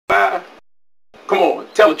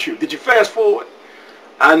Tell the truth. Did you fast forward?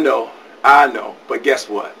 I know. But guess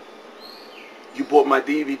what? You bought my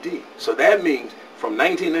DVD. So that means from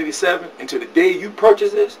 1987 until the day you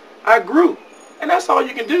purchased this, I grew. And that's all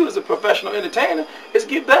you can do as a professional entertainer is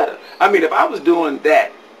get better. I mean, if I was doing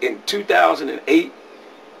that in 2008,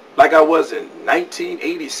 like I was in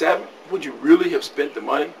 1987, would you really have spent the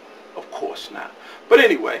money? Of course not. But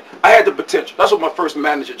anyway, I had the potential. That's what my first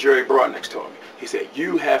manager, Jerry Broadnex, told me. He said,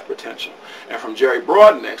 you have potential. And from Jerry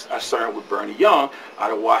Broadnex, I started with Bernie Young out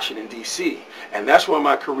of Washington, D.C. And that's when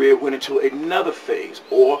my career went into another phase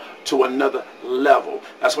or to another level.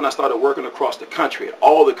 That's when I started working across the country at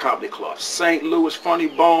all the comedy clubs. St. Louis Funny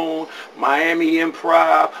Bone, Miami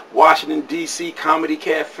Improv, Washington, D.C. Comedy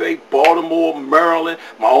Cafe, Baltimore, Maryland,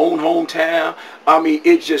 my own hometown. I mean,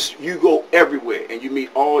 it just, you go everywhere and you meet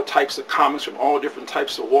all types of comics from all different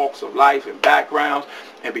types of walks of life and backgrounds.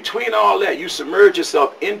 And between all that, you submerge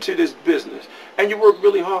yourself into this business and you work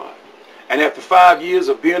really hard. And after 5 years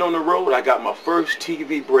of being on the road, I got my first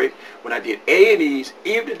TV break when I did A&E's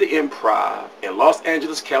Evening at the Improv in Los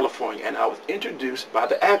Angeles, California. And I was introduced by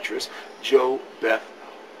the actress, Jo Beth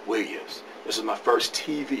Williams. This is my first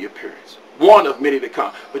TV appearance. One of many to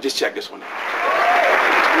come. But just check this one out.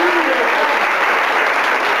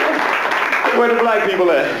 Where the black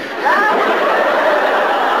people at?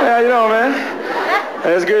 Yeah, you know, man.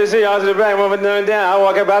 It's good to see y'all to the back. When I'm done down, I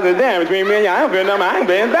walk up out the dam between me and y'all. I ain't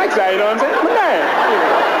been backside, you know what I'm saying? I'm a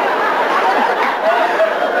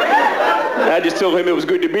man. I just told him it was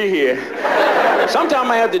good to be here. Sometimes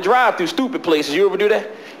I have to drive through stupid places. You ever do that?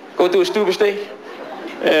 Go through a stupid state?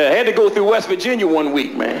 I had to go through West Virginia one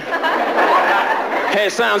week, man.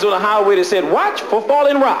 Had signs on the highway that said, watch for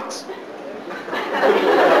falling rocks.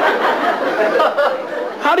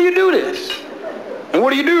 How do you do this? And what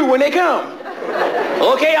do you do when they come?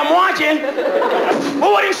 Okay, I'm watching.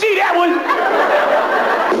 Oh, I didn't see that one.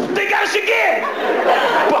 They got us again.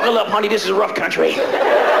 Buckle up, honey, this is rough country.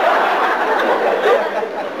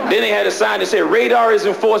 Then they had a sign that said, radar is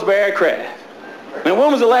enforced by aircraft. Now,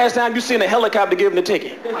 when was the last time you seen a helicopter give them the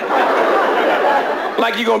ticket?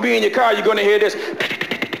 Like you're going to be in your car, you're going to hear this.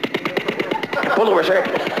 Pull over, sir.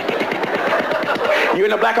 You're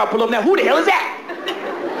in a black car, pull up now. Who the hell is that?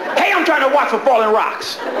 Hey, I'm trying to watch for falling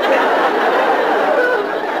rocks.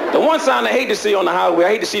 The one sign I hate to see on the highway, I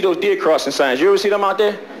hate to see those deer crossing signs. You ever see them out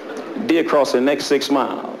there? Deer crossing the next 6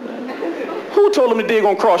 miles. Who told them the deer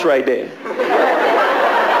gonna cross right there?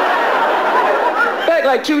 Back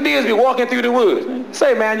like 2 deers be walking through the woods.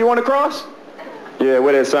 Say, man, you want to cross? Yeah,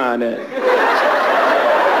 where that sign at?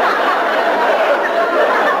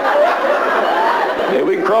 Yeah,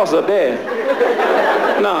 we can cross up there.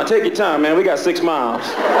 No, take your time, man. We got 6 miles.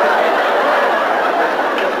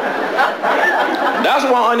 That's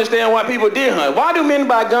why I understand why people deer hunt. Why do men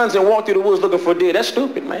buy guns and walk through the woods looking for deer? That's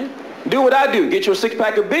stupid, man. Do what I do. Get your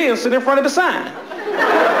 6-pack of beer and sit in front of the sign.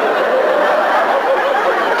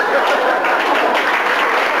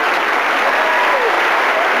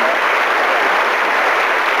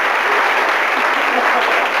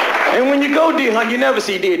 And when you go deer hunt, you never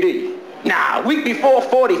see deer, do you? Nah, week before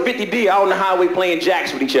 40, 50 deer out on the highway playing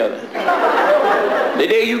jacks with each other. The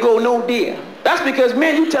day you go, no deer. That's because,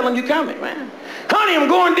 man, you tell them you coming, man. Honey, I'm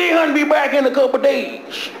going deer hunting, be back in a couple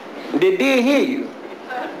days. The deer hear you.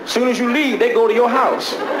 As soon as you leave, they go to your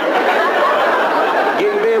house.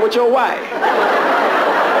 Get in bed with your wife.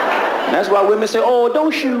 And that's why women say, oh,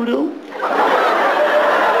 don't shoot him.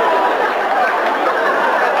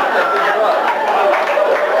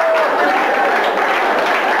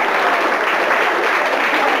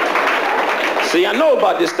 See, I know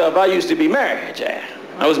about this stuff. I used to be married, Jack.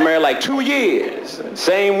 I was married like 2 years.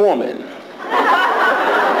 Same woman.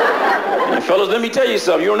 And fellas, let me tell you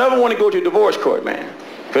something. You don't ever want to go to a divorce court, man.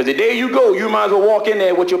 Because the day you go, you might as well walk in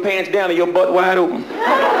there with your pants down and your butt wide open.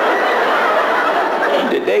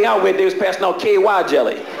 The day I went, they was passing out KY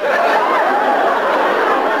jelly.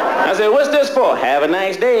 I said, what's this for? Have a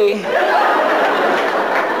nice day.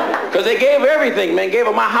 Because they gave her everything, man. Gave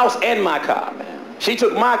her my house and my car, man. She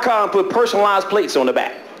took my car and put personalized plates on the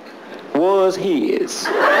back. Was his.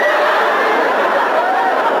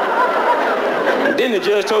 And then the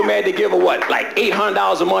judge told me I had to give her what, like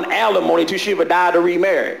 $800 a month alimony till she would die to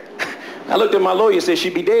remarry. I looked at my lawyer and said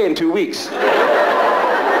she'd be dead in 2 weeks. So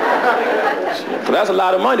that's a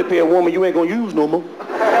lot of money to pay a woman you ain't gonna use no more.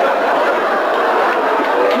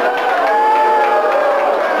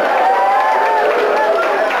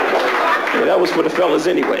 Yeah, that was for the fellas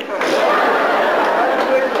anyway.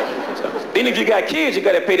 Then if you got kids, you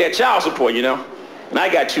got to pay that child support, you know. And I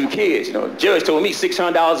got 2 kids, you know. The judge told me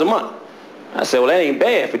 $600 a month. I said, well, that ain't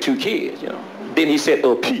bad for 2 kids, you know. Then he said,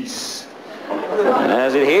 oh, peace. And I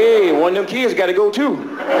said, hey, one of them kids got to go too.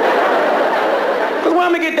 Because where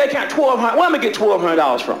am I get that kind of $1,200? Where am I get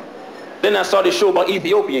 $1,200 from? Then I saw this show about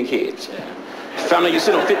Ethiopian kids. Found out you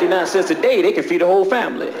sit on 59 cents a day, they can feed a whole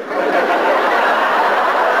family.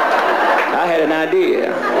 I had an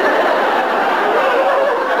idea.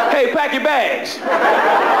 Hey, pack your bags.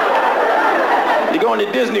 You're going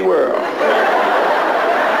to Disney World.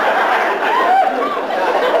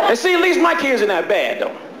 And see, at least my kids are not bad,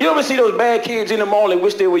 though. You ever see those bad kids in the mall and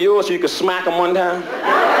wish they were yours so you could smack them one time?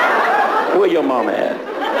 Where your mama at?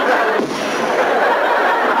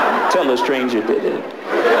 Tell a stranger did it.